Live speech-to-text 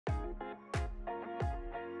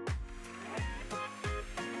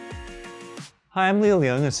Hi, I'm Leo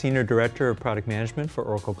Leung, a Senior Director of Product Management for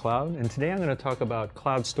Oracle Cloud, and today I'm going to talk about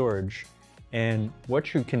cloud storage and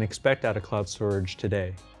what you can expect out of cloud storage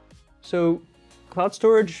today. So, cloud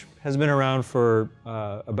storage has been around for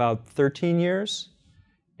about 13 years,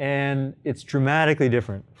 and it's dramatically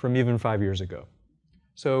different from even 5 years ago.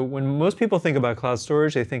 So when most people think about cloud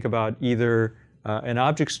storage, they think about either an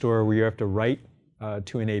object store where you have to write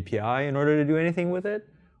to an API in order to do anything with it,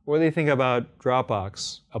 or they think about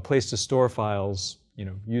Dropbox, a place to store files,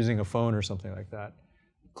 using a phone or something like that.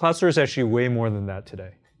 Cloud storage is actually way more than that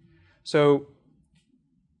today. So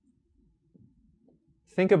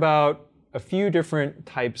think about a few different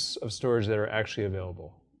types of storage that are actually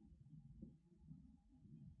available.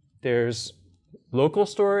 There's local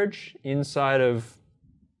storage inside of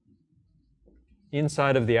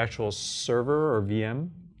the actual server or VM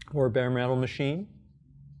or bare metal machine.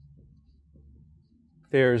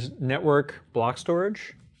 There's network block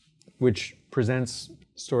storage, which presents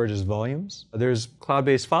storage as volumes. There's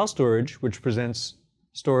cloud-based file storage, which presents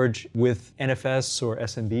storage with NFS or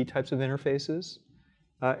SMB types of interfaces.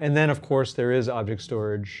 And then, of course, there is object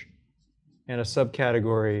storage and a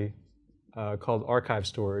subcategory called archive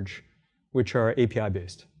storage, which are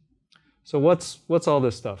API-based. So what's all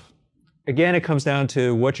this stuff? Again, it comes down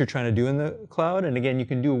to what you're trying to do in the cloud. And again, you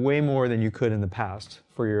can do way more than you could in the past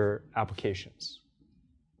for your applications.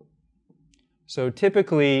 So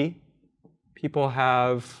typically, people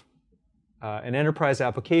have an enterprise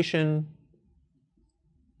application.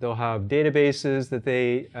 They'll have databases that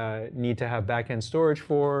they need to have backend storage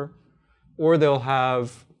for, or they'll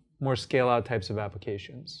have more scale-out types of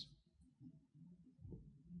applications.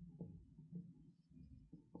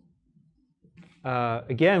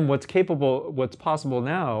 Again, what's possible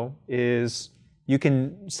now is you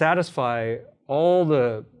can satisfy all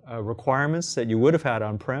the requirements that you would have had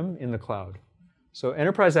on-prem in the cloud. So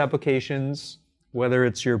enterprise applications, whether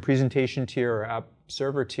it's your presentation tier or app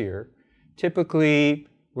server tier, typically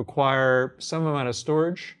require some amount of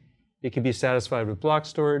storage. It can be satisfied with block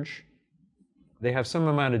storage. They have some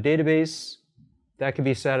amount of database. That can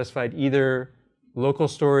be satisfied either local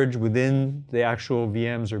storage within the actual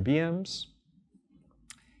VMs or BMs.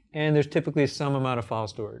 And there's typically some amount of file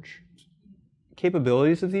storage.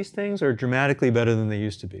 Capabilities of these things are dramatically better than they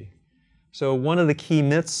used to be. So one of the key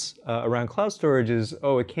myths around cloud storage is,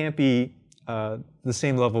 it can't be the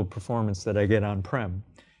same level of performance that I get on-prem.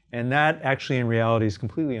 And that actually in reality is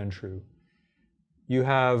completely untrue. You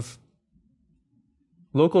have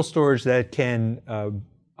local storage that can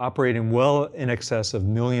operate in well in excess of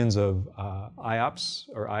millions of IOPS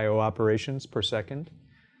or I/O operations per second.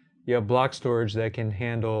 You have block storage that can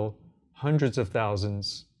handle hundreds of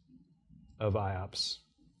thousands of IOPS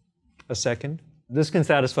a second. This can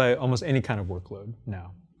satisfy almost any kind of workload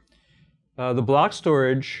now. The block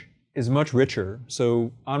storage is much richer.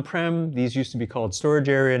 So on-prem, these used to be called storage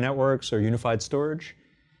area networks or unified storage.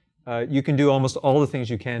 You can do almost all the things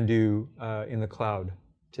you can do in the cloud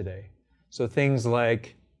today. So things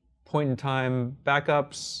like point-in-time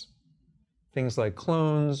backups, things like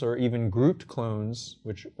clones or even grouped clones,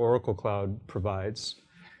 which Oracle Cloud provides,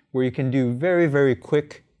 where you can do very, very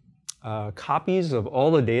quick copies of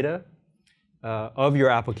all the data of your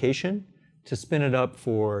application to spin it up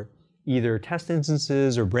for either test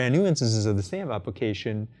instances or brand new instances of the same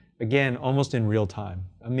application, again, almost in real time.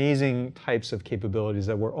 Amazing types of capabilities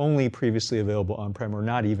that were only previously available on-prem or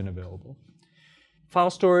not even available.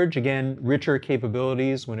 File storage, again, richer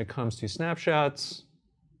capabilities when it comes to snapshots,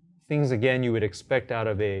 things, again, you would expect out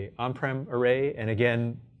of a on-prem array, and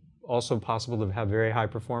again, also possible to have very high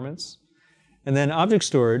performance. And then object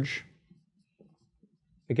storage,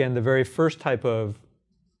 again, the very first type of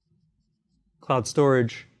cloud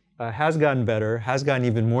storage has gotten better, has gotten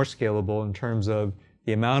even more scalable in terms of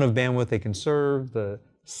the amount of bandwidth they can serve, the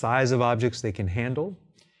size of objects they can handle.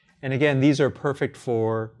 And again, these are perfect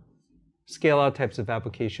for scale-out types of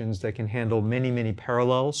applications that can handle many, many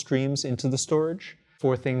parallel streams into the storage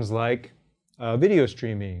for things like video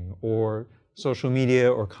streaming or social media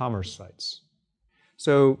or commerce sites.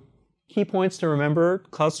 So key points to remember,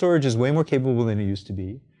 cloud storage is way more capable than it used to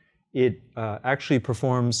be. It actually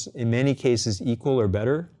performs, in many cases, equal or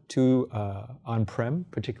better to on-prem,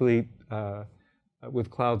 particularly with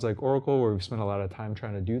clouds like Oracle, where we've spent a lot of time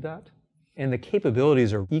trying to do that. And the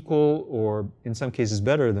capabilities are equal or, in some cases,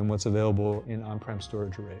 better than what's available in on-prem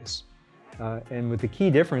storage arrays. And with the key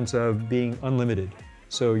difference of being unlimited.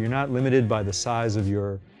 So you're not limited by the size of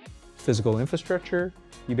your physical infrastructure.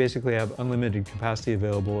 You basically have unlimited capacity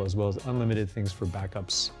available as well as unlimited things for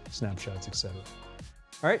backups, snapshots, etc.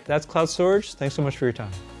 All right, that's cloud storage. Thanks so much for your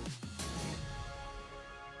time.